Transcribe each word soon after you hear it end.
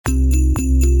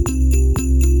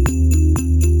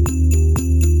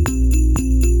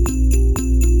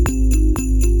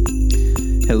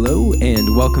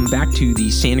Welcome back to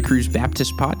the Santa Cruz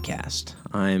Baptist Podcast.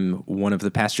 I'm one of the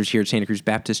pastors here at Santa Cruz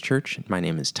Baptist Church. My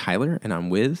name is Tyler, and I'm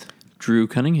with Drew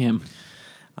Cunningham.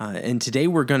 And today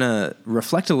we're going to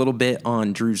reflect a little bit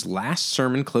on Drew's last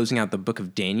sermon closing out the book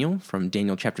of Daniel from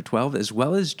Daniel chapter 12, as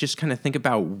well as just kind of think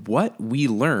about what we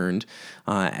learned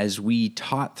as we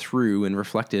taught through and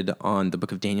reflected on the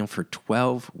book of Daniel for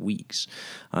 12 weeks.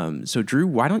 So Drew,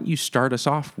 why don't you start us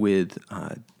off with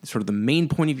sort of the main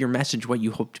point of your message, what you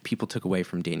hoped people took away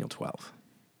from Daniel 12?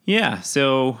 Yeah,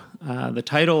 so the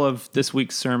title of this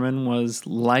week's sermon was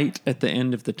Light at the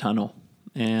End of the Tunnel.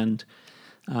 And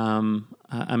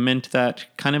I meant that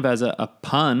kind of as a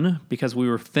pun because we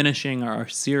were finishing our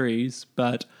series,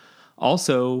 but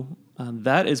also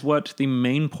that is what the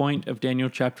main point of Daniel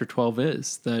chapter 12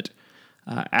 is, that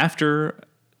after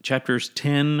chapters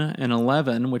 10 and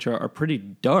 11, which are pretty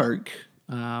dark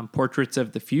portraits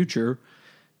of the future,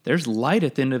 there's light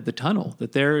at the end of the tunnel,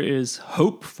 that there is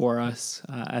hope for us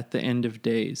at the end of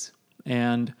days.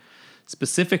 And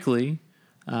specifically,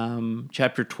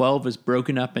 chapter 12 is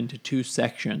broken up into two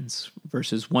sections,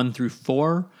 verses 1 through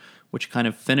 4, which kind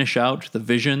of finish out the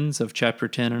visions of chapter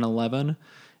 10 and 11,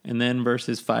 and then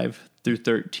verses 5 through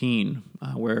 13,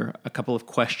 where a couple of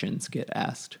questions get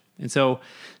asked. And so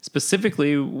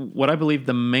specifically, what I believe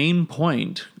the main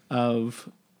point of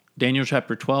Daniel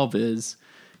chapter 12 is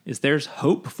there's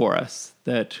hope for us,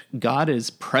 that God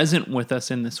is present with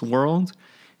us in this world,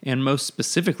 and most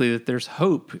specifically, that there's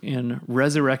hope in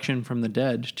resurrection from the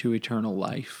dead to eternal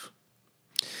life.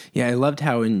 Yeah, I loved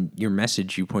how in your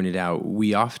message you pointed out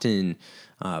we often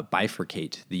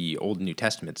bifurcate the Old and New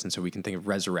Testaments, and so we can think of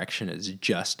resurrection as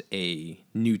just a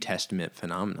New Testament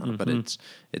phenomenon, but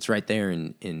it's right there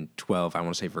in 12, I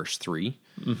want to say verse 3.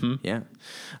 Mm-hmm. Yeah.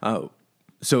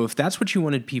 So if that's what you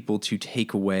wanted people to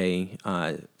take away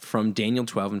from Daniel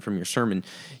 12 and from your sermon,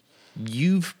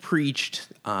 you've preached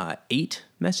 8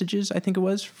 messages, I think it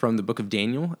was, from the book of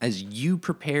Daniel. As you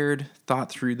prepared,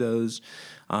 thought through those,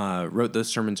 wrote those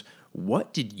sermons,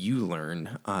 what did you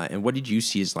learn and what did you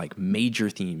see as like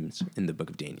major themes in the book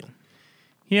of Daniel?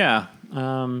 Yeah,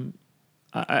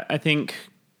 I think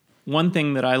one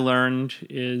thing that I learned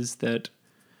is that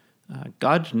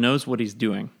God knows what he's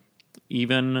doing,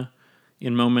 even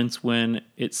in moments when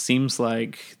it seems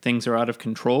like things are out of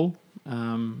control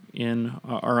in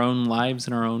our own lives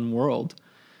and our own world.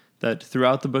 That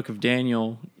throughout the book of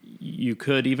Daniel, you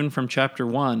could, even from chapter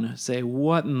 1, say,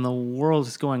 what in the world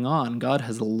is going on? God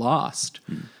has lost.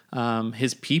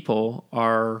 His people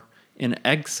are in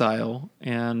exile,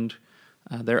 and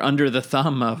they're under the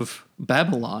thumb of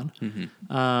Babylon.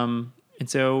 Mm-hmm. And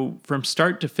so from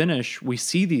start to finish, we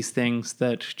see these things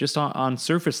that just on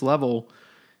surface level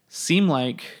seem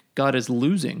like God is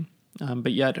losing.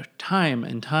 But yet time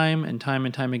and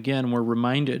time again, we're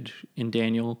reminded in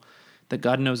Daniel that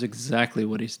God knows exactly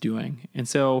what he's doing. And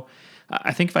so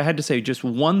I think if I had to say just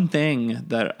one thing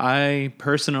that I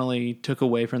personally took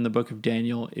away from the book of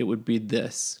Daniel, it would be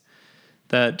this,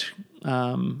 that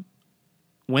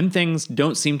when things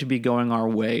don't seem to be going our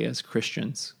way as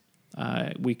Christians,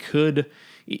 we could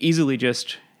easily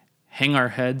just hang our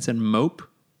heads and mope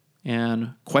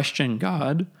and question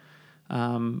God.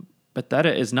 But that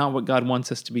is not what God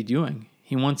wants us to be doing.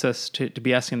 He wants us to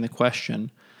be asking the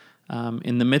question,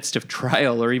 in the midst of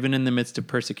trial or even in the midst of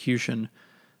persecution,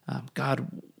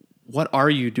 God, what are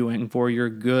you doing for your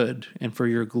good and for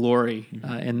your glory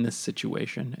in this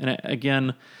situation? And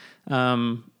again,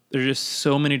 there's just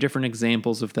so many different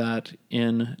examples of that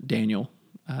in Daniel,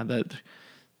 that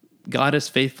God is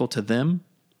faithful to them.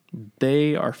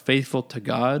 They are faithful to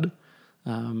God,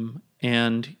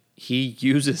 and he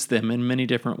uses them in many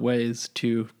different ways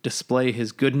to display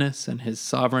his goodness and his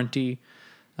sovereignty,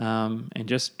 and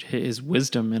just his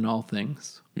wisdom in all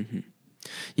things. Mm-hmm.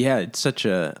 Yeah, it's such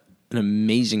an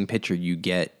amazing picture you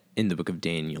get in the book of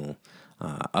Daniel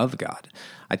of God.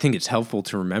 I think it's helpful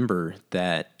to remember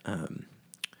that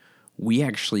we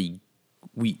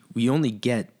only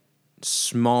get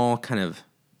small kind of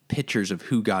pictures of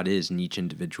who God is in each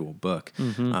individual book,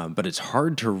 but it's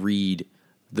hard to read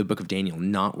the book of Daniel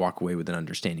not walk away with an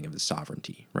understanding of his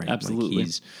sovereignty, right? Absolutely. Like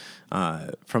he's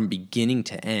from beginning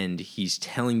to end, he's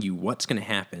telling you what's going to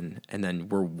happen, and then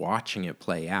we're watching it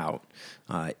play out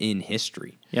in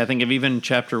history. Yeah, I think of even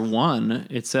chapter 1,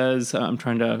 it says, I'm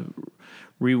trying to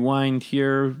rewind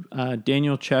here,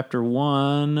 Daniel chapter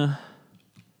 1,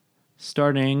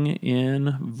 starting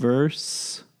in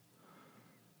verse,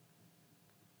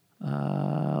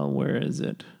 where is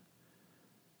it?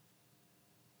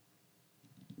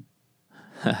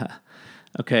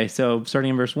 Okay, so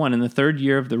starting in verse 1, in the 3rd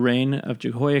year of the reign of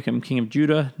Jehoiakim, king of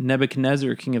Judah,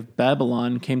 Nebuchadnezzar, king of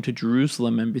Babylon, came to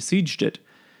Jerusalem and besieged it.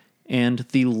 and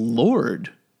the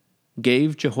Lord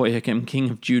gave Jehoiakim, king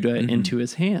of Judah, into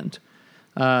his hand.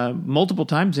 Multiple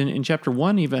times in chapter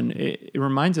 1 even, it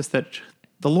reminds us that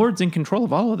the Lord's in control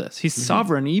of all of this. He's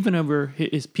sovereign even over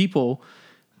his people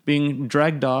being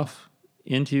dragged off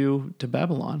to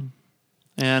Babylon.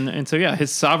 And so, yeah,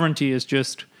 his sovereignty is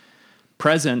just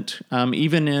present,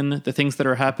 even in the things that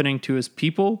are happening to his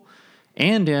people,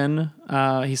 and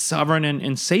he's sovereign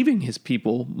in saving his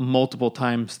people multiple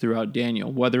times throughout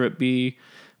Daniel, whether it be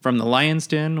from the lion's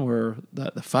den or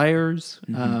the fires.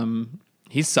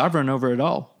 He's sovereign over it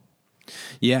all.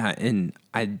 Yeah, and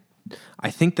I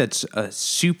think that's a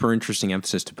super interesting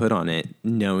emphasis to put on it,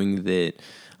 knowing that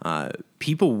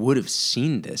people would have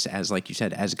seen this as, like you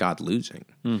said, as God losing,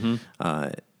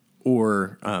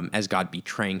 or as God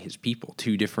betraying his people.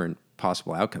 Two different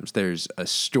possible outcomes. There's a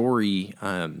story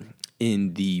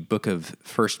in the book of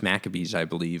First Maccabees, I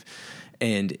believe,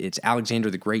 and it's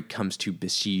Alexander the Great comes to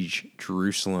besiege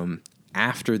Jerusalem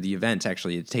after the events.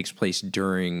 Actually, it takes place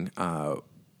during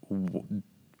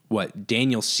what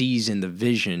Daniel sees in the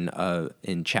vision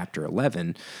in chapter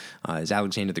 11, as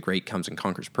Alexander the Great comes and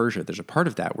conquers Persia. There's a part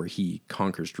of that where he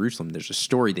conquers Jerusalem. There's a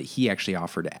story that he actually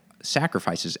offered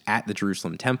sacrifices at the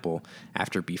Jerusalem temple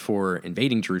before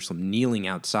invading Jerusalem, kneeling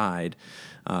outside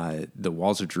the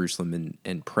walls of Jerusalem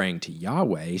and praying to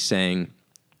Yahweh, saying,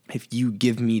 if you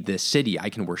give me this city, I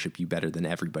can worship you better than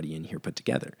everybody in here put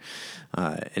together.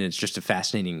 And it's just a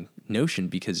fascinating notion,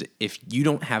 because if you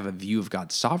don't have a view of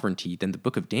God's sovereignty, then the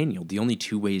book of Daniel, the only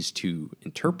two ways to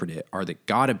interpret it are that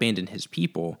God abandoned his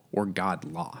people or God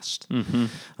lost,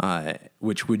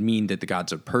 which would mean that the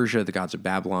gods of Persia, the gods of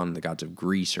Babylon, the gods of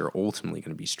Greece are ultimately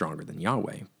going to be stronger than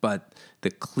Yahweh. But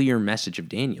the clear message of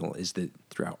Daniel is that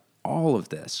throughout all of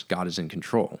this, God is in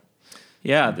control.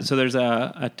 Yeah, so there's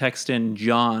a text in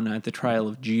John at the trial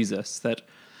of Jesus that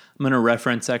I'm going to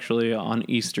reference actually on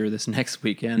Easter this next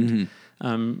weekend.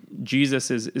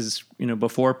 Jesus is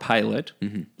before Pilate,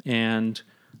 and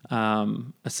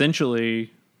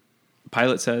essentially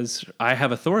Pilate says, "I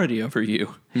have authority over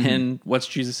you." And what's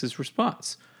Jesus'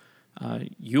 response?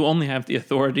 You only have the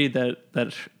authority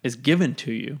that is given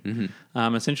to you.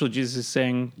 Essentially, Jesus is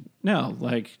saying, no,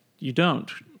 you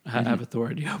don't have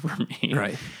authority over me.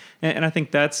 Right. And I think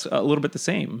that's a little bit the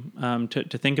same,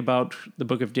 to think about the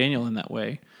book of Daniel in that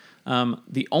way.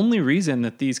 The only reason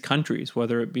that these countries,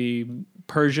 whether it be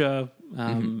Persia,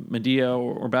 Media,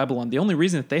 or Babylon, the only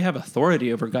reason that they have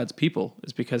authority over God's people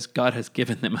is because God has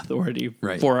given them authority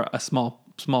for a small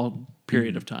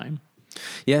period of time.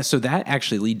 Yeah, so that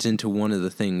actually leads into one of the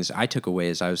things I took away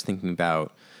as I was thinking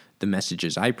about the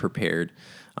messages I prepared.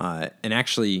 And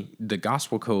actually, the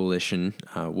Gospel Coalition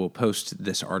will post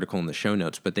this article in the show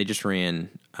notes, but they just ran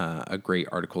a great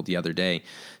article the other day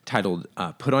titled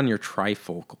Put on Your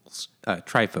Trifocals.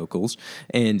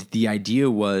 And the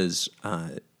idea was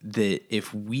that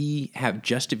if we have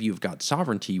just a view of God's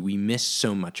sovereignty, we miss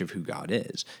so much of who God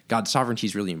is. God's sovereignty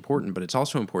is really important, but it's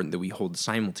also important that we hold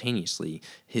simultaneously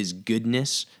his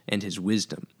goodness and his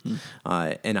wisdom.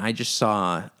 And I just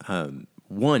saw...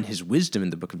 his wisdom in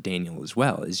the book of Daniel as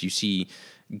well, as you see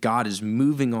God is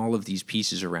moving all of these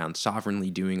pieces around, sovereignly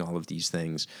doing all of these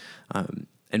things. And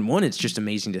it's just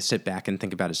amazing to sit back and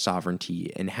think about his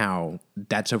sovereignty and how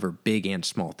that's over big and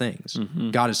small things.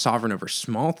 God is sovereign over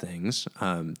small things.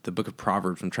 The book of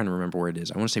Proverbs, I'm trying to remember where it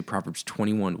is. I want to say Proverbs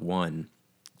 21:1.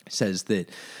 Says that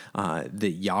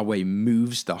Yahweh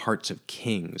moves the hearts of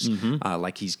kings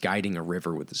like he's guiding a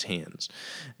river with his hands.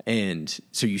 And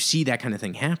so you see that kind of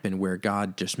thing happen where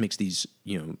God just makes these,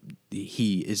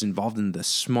 he is involved in the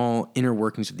small inner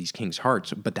workings of these kings'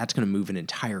 hearts, but that's going to move an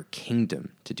entire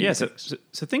kingdom to do things.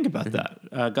 So think about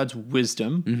that. God's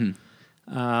wisdom.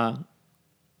 When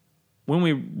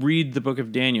we read the book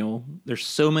of Daniel, there's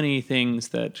so many things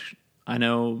that I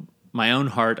know my own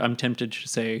heart, I'm tempted to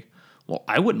say, well,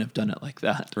 I wouldn't have done it like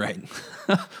that. Right.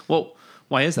 Well,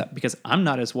 why is that? Because I'm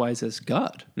not as wise as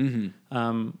God.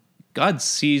 God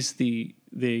sees the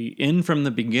end from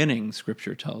the beginning,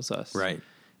 Scripture tells us. Right.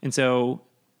 And so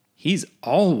he's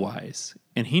all wise,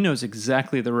 and he knows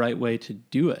exactly the right way to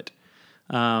do it.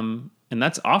 And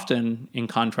that's often in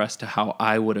contrast to how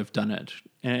I would have done it.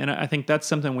 And I think that's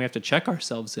something we have to check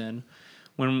ourselves in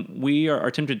when we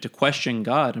are tempted to question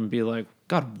God and be like,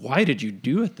 God, why did you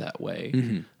do it that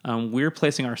way? We're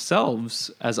placing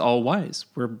ourselves as all wise.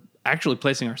 We're actually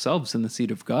placing ourselves in the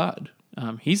seat of God.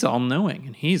 He's all knowing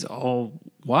and he's all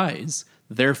wise.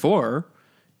 Therefore,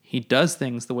 he does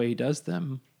things the way he does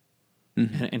them.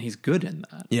 And he's good in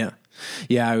that. Yeah.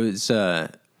 Yeah. I was,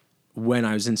 when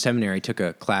I was in seminary, I took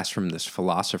a class from this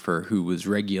philosopher who was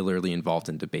regularly involved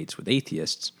in debates with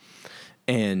atheists.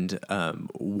 And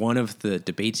one of the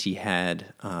debates he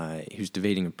had, he was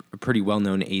debating a pretty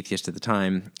well-known atheist at the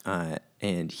time,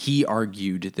 and he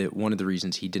argued that one of the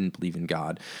reasons he didn't believe in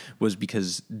God was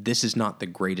because this is not the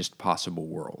greatest possible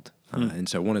world. And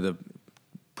so one of the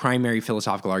primary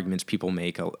philosophical arguments people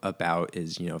make about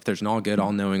is, if there's an all-good,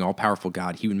 all-knowing, all-powerful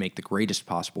God, he would make the greatest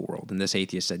possible world. And this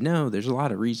atheist said, no, there's a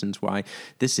lot of reasons why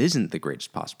this isn't the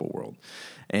greatest possible world.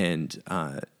 And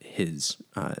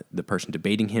the person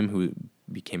debating him, who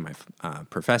became my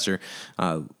professor,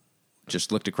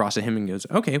 just looked across at him and goes,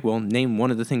 okay, well, name one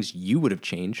of the things you would have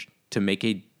changed to make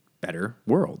a better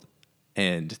world.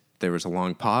 And there was a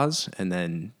long pause, and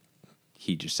then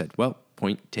he just said, well,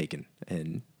 point taken,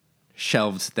 and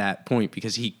shelved that point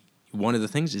because one of the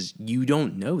things is you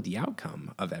don't know the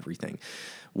outcome of everything.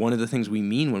 One of the things we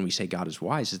mean when we say God is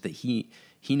wise is that he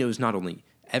knows not only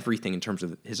everything in terms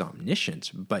of his omniscience,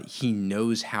 but he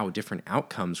knows how different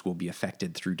outcomes will be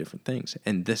affected through different things.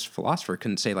 And this philosopher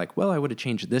couldn't say like, well, I would have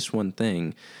changed this one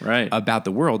thing about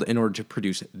the world in order to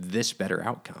produce this better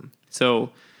outcome.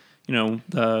 So,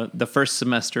 the first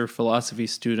semester philosophy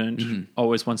student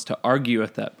always wants to argue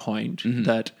at that point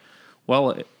that,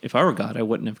 well, if I were God, I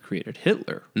wouldn't have created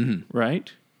Hitler,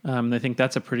 right? I think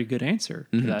that's a pretty good answer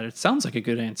to that. It sounds like a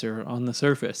good answer on the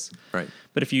surface. Right.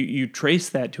 But if you trace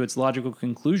that to its logical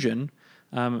conclusion,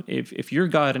 if you're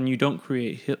God and you don't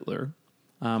create Hitler,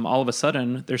 all of a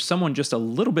sudden there's someone just a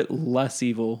little bit less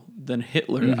evil than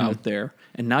Hitler out there,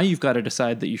 and now you've got to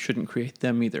decide that you shouldn't create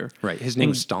them either. Right. His name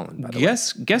was Stalin, by the way.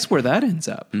 Guess where that ends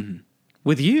up?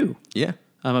 With you. Yeah.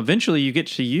 Eventually you get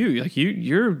to you. Like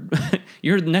you're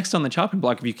you're next on the chopping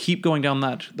block if you keep going down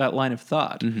that line of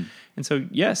thought. And so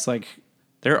yes, like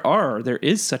there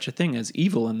is such a thing as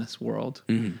evil in this world.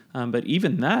 But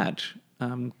even that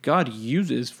God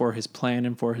uses for his plan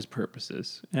and for his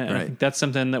purposes. And I think that's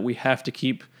something that we have to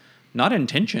keep not in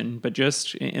tension, but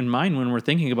just in mind when we're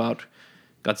thinking about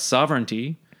God's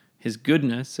sovereignty, his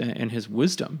goodness, and his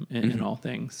wisdom in all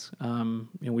things.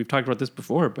 We've talked about this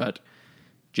before, but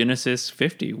Genesis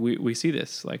 50, we see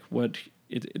this, like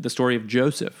the story of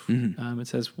Joseph. It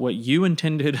says, what you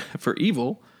intended for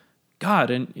evil, God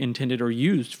intended or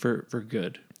used for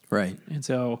good. Right. And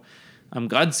so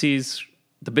God sees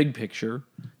the big picture,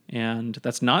 and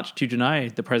that's not to deny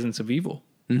the presence of evil,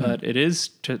 but it is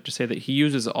to say that he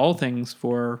uses all things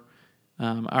for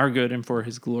our good and for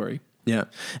his glory. Yeah.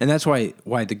 And that's why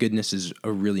the goodness is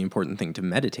a really important thing to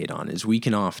meditate on, is we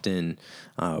can often,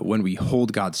 when we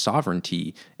hold God's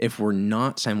sovereignty, if we're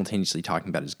not simultaneously talking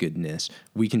about his goodness,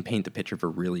 we can paint the picture of a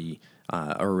really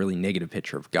negative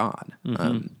picture of God.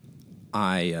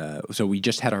 So we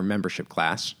just had our membership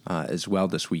class as well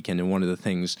this weekend, and one of the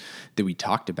things that we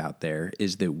talked about there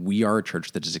is that we are a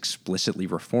church that is explicitly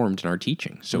reformed in our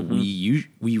teaching. So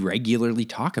we regularly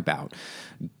talk about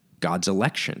God's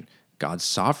election, God's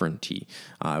sovereignty.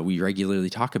 We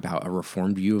regularly talk about a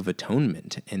reformed view of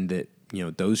atonement, and that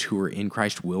those who are in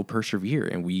Christ will persevere.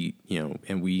 And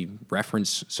we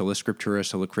reference sola scriptura,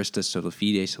 sola Christus, sola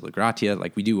fide, sola gratia.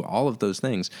 Like we do all of those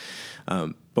things.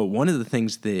 But one of the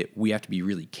things that we have to be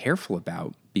really careful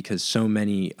about, because so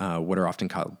many what are often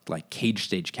called like cage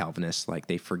stage Calvinists, like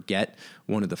they forget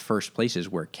one of the first places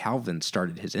where Calvin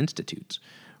started his institutes,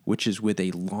 which is with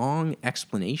a long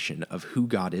explanation of who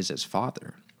God is as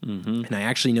Father. And I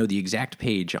actually know the exact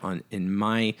page in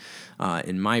my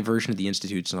version of the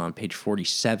Institutes on page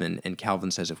 47. And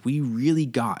Calvin says, if we really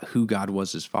got who God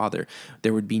was as Father,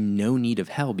 there would be no need of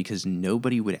hell, because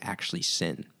nobody would actually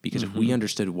sin. Because if we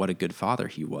understood what a good Father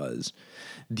he was,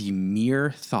 the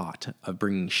mere thought of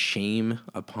bringing shame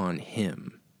upon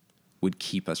him would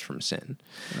keep us from sin.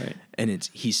 Right. And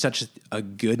he's such a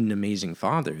good and amazing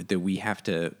Father that we have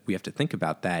to think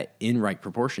about that in right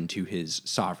proportion to his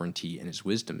sovereignty and his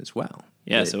wisdom as well.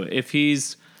 Yeah, so if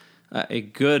he's a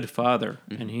good Father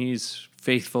and he's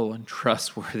faithful and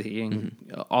trustworthy and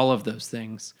all of those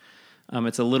things,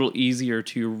 it's a little easier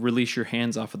to release your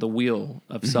hands off of the wheel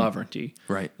of sovereignty.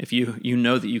 Right. If you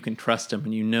know that you can trust him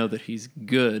and you know that he's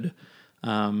good,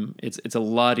 it's a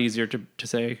lot easier to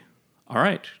say, all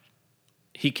right,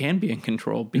 he can be in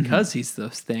control because he's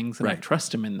those things, and I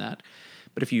trust him in that.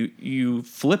 But if you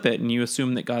flip it and you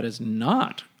assume that God is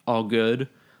not all good,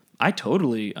 I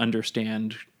totally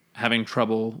understand having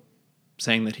trouble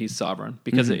saying that he's sovereign.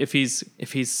 Because if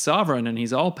he's sovereign and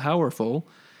he's all powerful,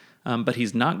 but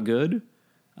he's not good,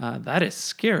 that is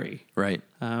scary. Right.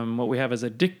 What we have is a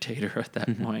dictator at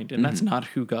that point, and that's not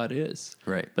who God is.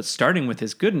 Right. But starting with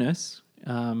his goodness,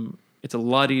 it's a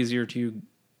lot easier to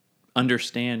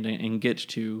understand and get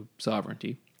to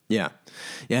sovereignty. Yeah.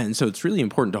 And so it's really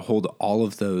important to hold all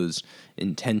of those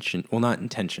not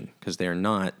intention, because they're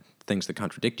not things that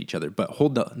contradict each other, but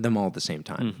hold them all at the same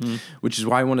time, which is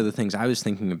why one of the things I was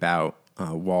thinking about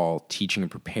while teaching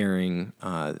and preparing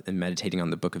and meditating on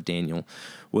the book of Daniel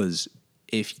was,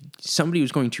 if somebody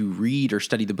was going to read or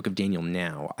study the book of Daniel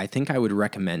now, I think I would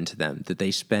recommend to them that they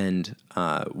spend,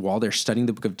 while they're studying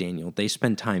the book of Daniel, they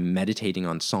spend time meditating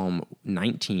on Psalm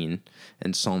 19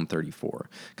 and Psalm 34.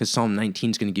 Because Psalm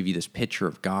 19 is going to give you this picture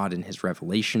of God and his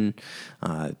revelation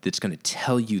that's going to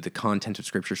tell you the content of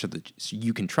Scripture so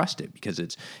you can trust it, because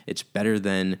it's better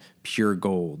than pure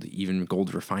gold, even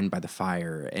gold refined by the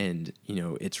fire, and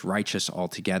it's righteous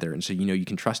altogether. And so you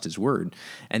can trust his word.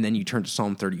 And then you turn to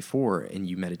Psalm 34 and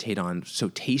you meditate on, so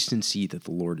taste and see that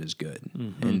the Lord is good,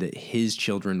 and that his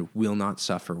children will not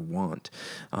suffer want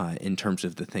in terms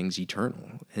of the things eternal.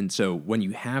 And so when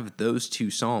you have those two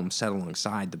psalms set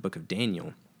alongside the book of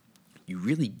Daniel, you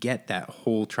really get that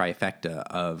whole trifecta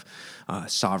of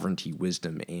sovereignty,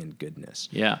 wisdom, and goodness.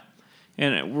 Yeah.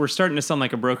 And we're starting to sound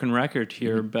like a broken record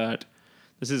here, but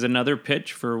this is another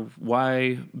pitch for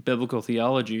why biblical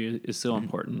theology is so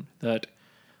important, that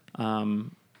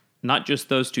not just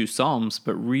those two psalms,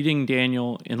 but reading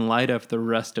Daniel in light of the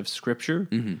rest of Scripture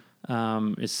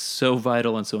is so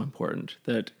vital and so important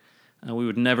that we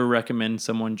would never recommend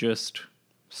someone just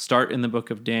start in the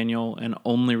book of Daniel and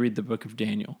only read the book of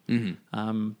Daniel.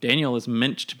 Daniel is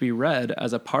meant to be read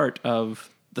as a part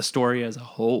of the story as a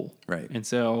whole. Right. And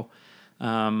so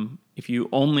if you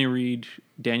only read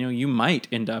Daniel, you might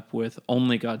end up with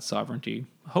only God's sovereignty.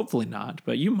 Hopefully not,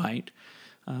 but you might.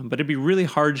 But it'd be really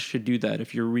hard to do that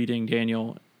if you're reading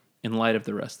Daniel in light of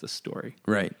the rest of the story.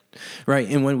 Right.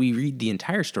 And when we read the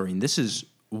entire story, and this is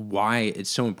why it's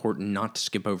so important not to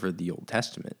skip over the Old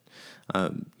Testament.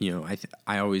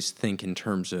 I always think in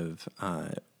terms of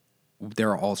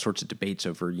there are all sorts of debates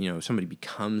over, somebody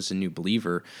becomes a new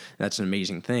believer. That's an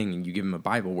amazing thing. And you give them a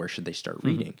Bible, where should they start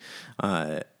reading?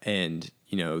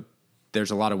 There's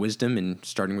a lot of wisdom in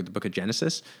starting with the book of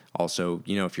Genesis. Also,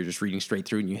 if you're just reading straight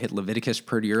through and you hit Leviticus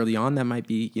pretty early on, that might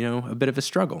be, a bit of a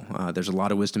struggle. There's a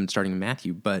lot of wisdom starting in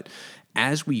Matthew. But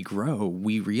as we grow,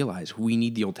 we realize we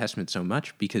need the Old Testament so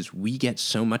much because we get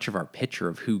so much of our picture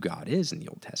of who God is in the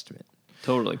Old Testament.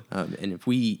 Totally. And if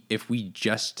we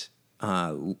just...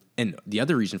 and the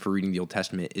other reason for reading the Old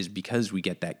Testament is because we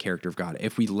get that character of God.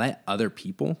 If we let other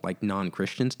people, like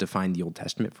non-Christians, define the Old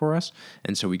Testament for us,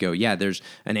 and so we go, yeah, there's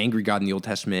an angry God in the Old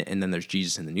Testament, and then there's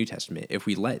Jesus in the New Testament. If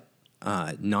we let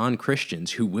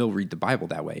non-Christians who will read the Bible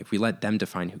that way, if we let them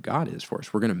define who God is for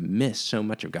us, we're going to miss so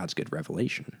much of God's good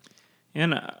revelation.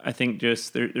 And I think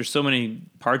just there's so many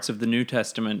parts of the New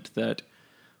Testament that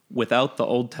without the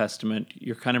Old Testament,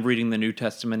 you're kind of reading the New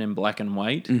Testament in black and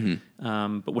white.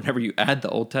 But whenever you add the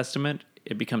Old Testament,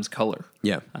 it becomes color.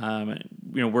 Yeah.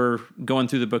 We're going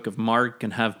through the book of Mark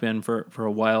and have been for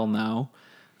a while now.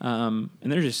 And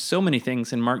there's just so many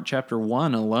things in Mark chapter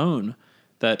 1 alone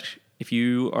that if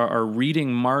you are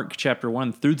reading Mark chapter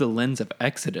 1 through the lens of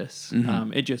Exodus,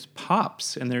 it just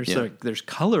pops. And there's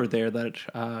color there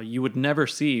that you would never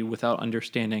see without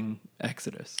understanding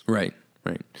Exodus. Right.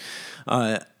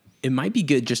 It might be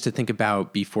good just to think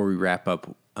about, before we wrap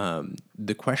up,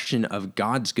 the question of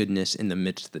God's goodness in the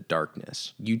midst of the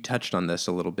darkness. You touched on this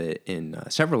a little bit in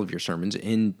several of your sermons,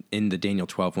 in the Daniel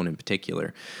 12 one in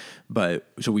particular.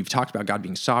 So we've talked about God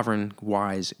being sovereign,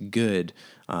 wise, good.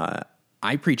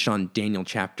 I preached on Daniel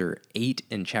chapter 8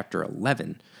 and chapter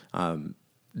 11.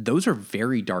 Those are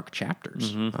very dark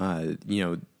chapters.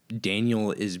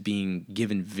 Daniel is being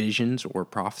given visions or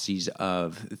prophecies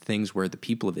of things where the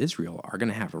people of Israel are going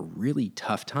to have a really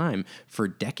tough time for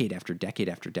decade after decade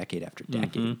after decade after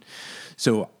decade.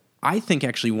 So I think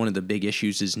actually one of the big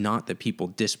issues is not that people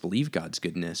disbelieve God's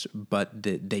goodness, but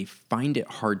that they find it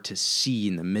hard to see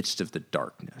in the midst of the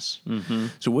darkness.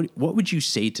 So what would you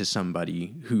say to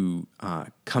somebody who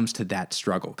comes to that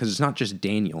struggle? Because it's not just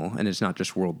Daniel and it's not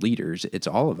just world leaders. It's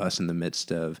all of us in the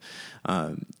midst of,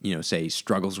 say,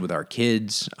 struggles with our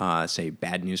kids, say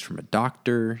bad news from a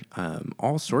doctor.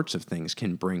 All sorts of things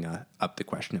can bring up the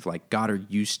question of, like, God, are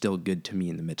you still good to me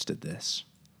in the midst of this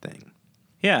thing?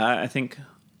 Yeah, I think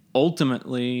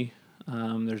ultimately,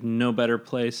 there's no better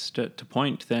place to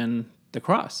point than the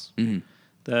cross.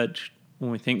 That when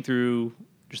we think through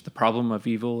just the problem of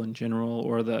evil in general,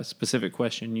 or the specific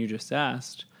question you just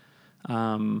asked,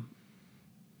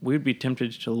 we'd be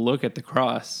tempted to look at the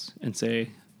cross and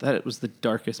say that it was the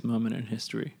darkest moment in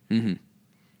history. And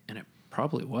it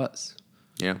probably was.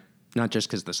 Yeah. Not just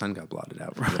because the sun got blotted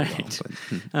out. Right.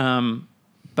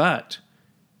 But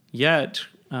yet,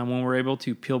 when we're able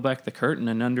to peel back the curtain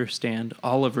and understand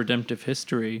all of redemptive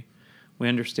history, we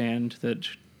understand that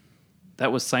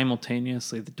that was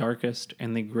simultaneously the darkest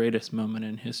and the greatest moment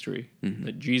in history.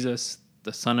 That Jesus,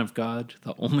 the Son of God,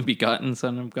 the only begotten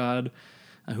Son of God,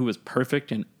 who was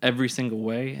perfect in every single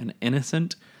way and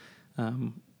innocent,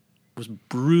 was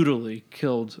brutally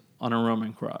killed on a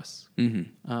Roman cross.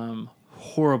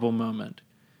 Horrible moment.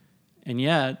 And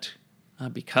yet,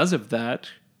 because of that,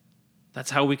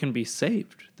 that's how we can be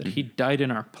saved, that he died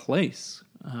in our place.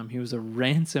 He was a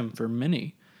ransom for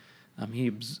many.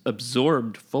 He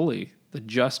absorbed fully the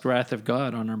just wrath of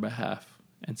God on our behalf.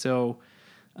 And so,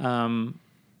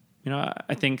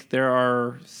 I think there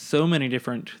are so many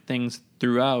different things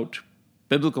throughout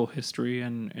biblical history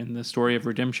and the story of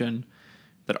redemption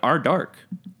that are dark,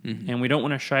 and we don't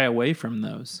want to shy away from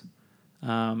those.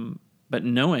 But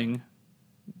knowing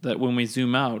that when we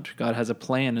zoom out, God has a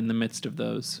plan in the midst of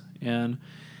those. And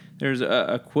there's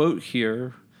a quote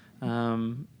here.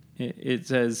 It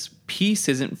says, "Peace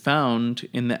isn't found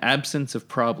in the absence of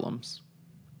problems.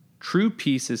 True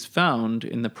peace is found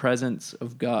in the presence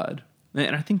of God."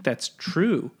 And I think that's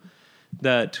true,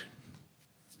 that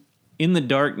in the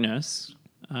darkness,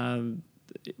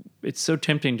 it's so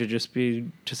tempting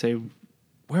to say,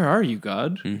 "Where are you,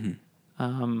 God?"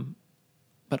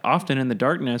 But often in the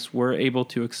darkness, we're able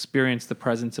to experience the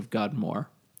presence of God more,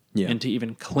 and to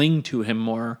even cling to him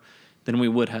more than we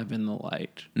would have in the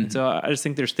light. And so I just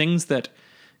think there's things that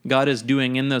God is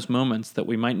doing in those moments that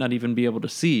we might not even be able to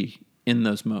see in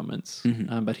those moments,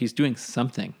 but he's doing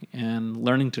something, and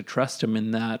learning to trust him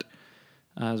in that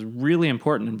is really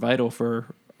important and vital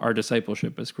for our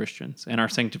discipleship as Christians and our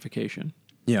sanctification.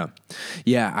 Yeah.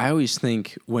 I always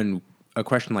think when a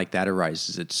question like that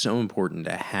arises, it's so important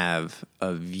to have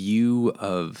a view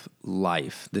of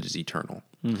life that is eternal.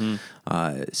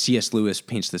 C.S. Lewis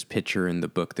paints this picture in the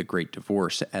book The Great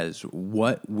Divorce as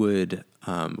what would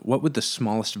the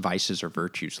smallest vices or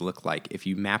virtues look like if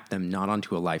you mapped them not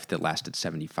onto a life that lasted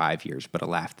 75 years, but a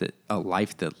life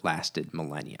that lasted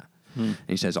millennia. And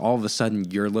he says, all of a sudden,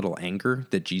 your little anger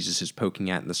that Jesus is poking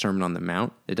at in the Sermon on the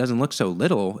Mount, it doesn't look so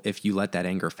little if you let that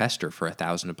anger fester for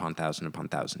 1,000 upon 1,000 upon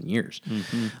 1,000 years.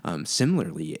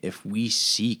 Similarly, if we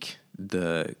seek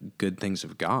the good things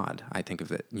of God, I think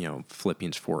of it,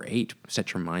 Philippians 4:8,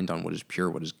 set your mind on what is pure,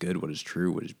 what is good, what is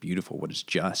true, what is beautiful, what is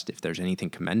just. If there's anything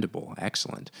commendable,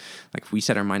 excellent. Like if we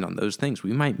set our mind on those things,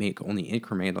 we might make only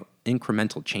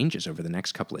incremental changes over the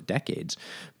next couple of decades,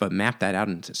 but map that out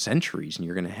into centuries, and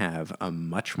you're going to have a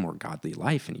much more godly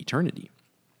life in eternity.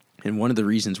 And one of the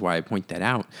reasons why I point that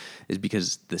out is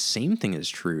because the same thing is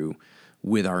true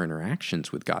with our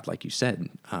interactions with God, like you said,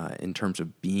 in terms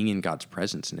of being in God's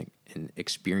presence and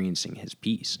experiencing his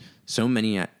peace. So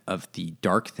many of the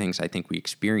dark things I think we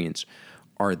experience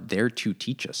are there to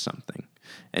teach us something.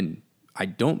 And I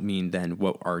don't mean then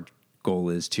what our goal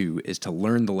is to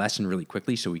learn the lesson really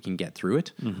quickly so we can get through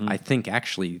it. I think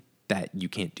actually that you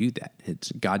can't do that.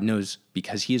 It's God knows,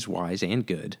 because he is wise and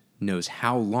good, knows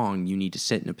how long you need to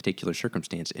sit in a particular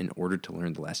circumstance in order to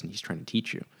learn the lesson he's trying to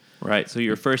teach you. Right. So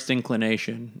your first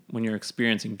inclination when you're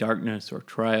experiencing darkness or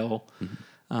trial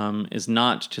is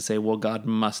not to say, well, God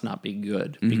must not be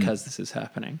good because this is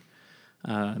happening.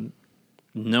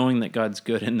 Knowing that God's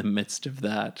good in the midst of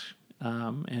that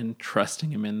and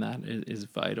trusting him in that is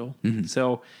vital.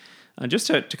 So just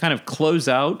to kind of close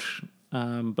out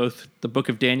both the book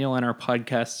of Daniel and our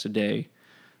podcast today,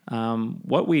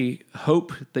 what we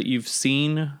hope that you've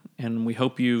seen and we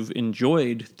hope you've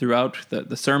enjoyed throughout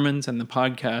the sermons and the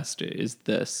podcast is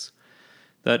this,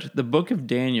 that the book of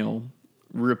Daniel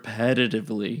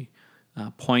repetitively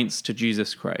points to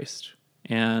Jesus Christ.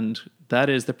 And that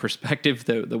is the perspective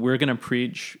that we're going to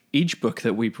preach each book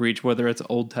that we preach, whether it's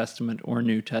Old Testament or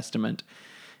New Testament.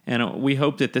 And we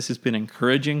hope that this has been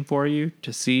encouraging for you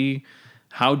to see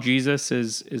how Jesus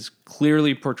is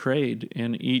clearly portrayed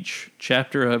in each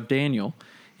chapter of Daniel,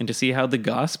 and to see how the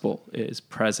gospel is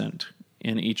present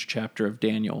in each chapter of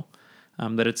Daniel.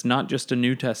 That it's not just a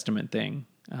New Testament thing,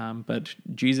 but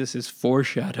Jesus is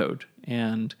foreshadowed,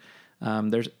 and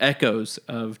there's echoes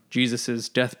of Jesus'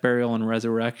 death, burial, and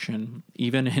resurrection,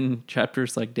 even in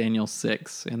chapters like Daniel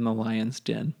 6 in the lion's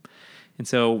den. And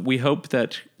so we hope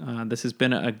that this has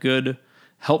been a good,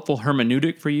 helpful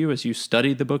hermeneutic for you as you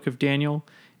study the book of Daniel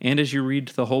and as you read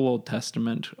the whole Old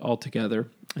Testament altogether.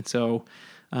 And so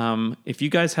if you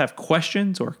guys have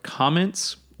questions or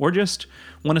comments, or just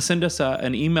want to send us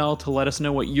an email to let us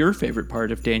know what your favorite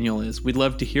part of Daniel is, we'd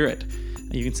love to hear it.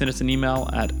 You can send us an email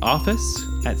at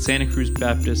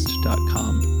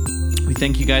office@santacruzbaptist.com. We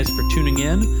thank you guys for tuning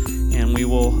in, and we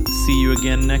will see you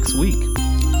again next week.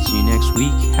 See you next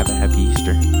week. Have a happy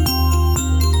Easter.